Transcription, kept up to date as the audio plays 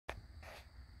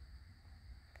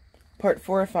part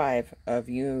 4 or 5 of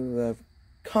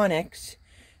Connex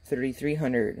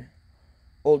 3300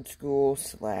 old school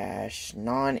 /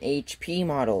 non-HP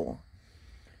model.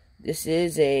 This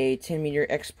is a 10-meter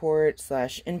export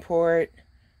 / import,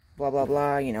 blah blah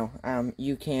blah.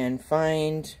 You can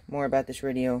find more about this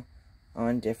radio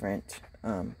on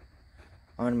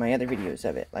on my other videos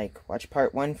of it. Like, watch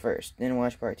part 1 first, then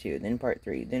watch part 2, then part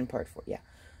 3, then part 4. Yeah,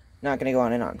 not gonna go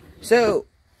on and on. So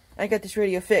I got this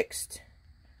radio fixed.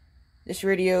 This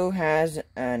radio has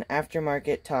an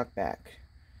aftermarket talkback.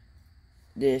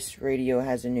 This radio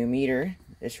has a new meter.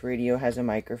 This radio has a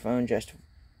microphone just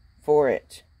for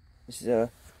it. This is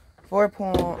a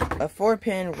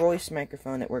 4-pin Royce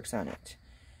microphone that works on it.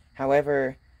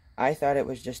 However, I thought it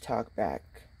was just talkback,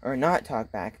 or not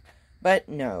talkback, but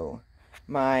no.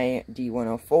 My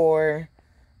D104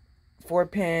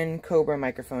 4-pin Cobra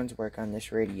microphones work on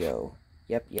this radio.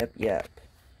 Yep.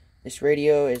 This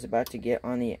radio is about to get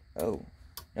on the... Oh,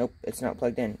 nope, it's not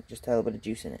plugged in. Just a little bit of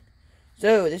juice in it.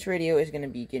 So, this radio is going to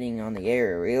be getting on the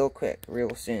air real quick,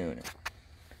 real soon.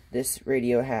 This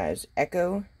radio has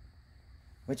echo,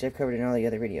 which I've covered in all the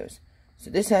other videos. So,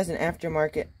 this has an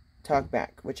aftermarket talkback,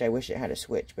 which I wish it had a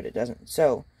switch, but it doesn't.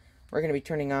 So, we're going to be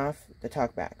turning off the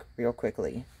talkback real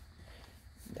quickly.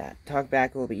 That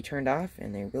talkback will be turned off,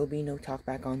 and there will be no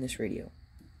talkback on this radio.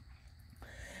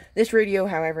 This radio,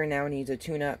 however, now needs a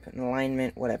tune-up, an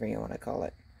alignment, whatever you want to call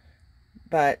it.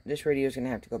 But this radio is going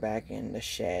to have to go back in the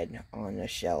shed on the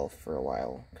shelf for a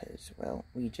while, because, well,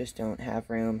 we just don't have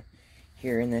room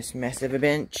here in this mess of a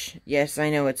bench. Yes, I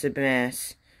know it's a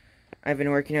mess. I've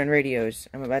been working on radios.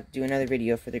 I'm about to do another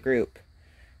video for the group.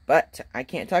 But I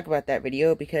can't talk about that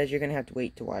video because you're going to have to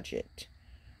wait to watch it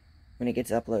when it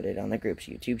gets uploaded on the group's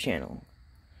YouTube channel.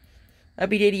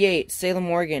 Upbeat 88, Salem,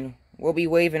 Oregon. We'll be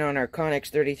waving on our Connex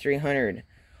 3300.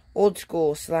 Old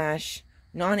school /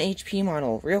 non-HP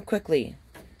model. Real quickly.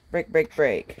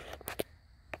 Break.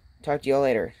 Talk to y'all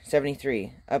later.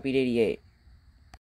 73, Upbeat 88.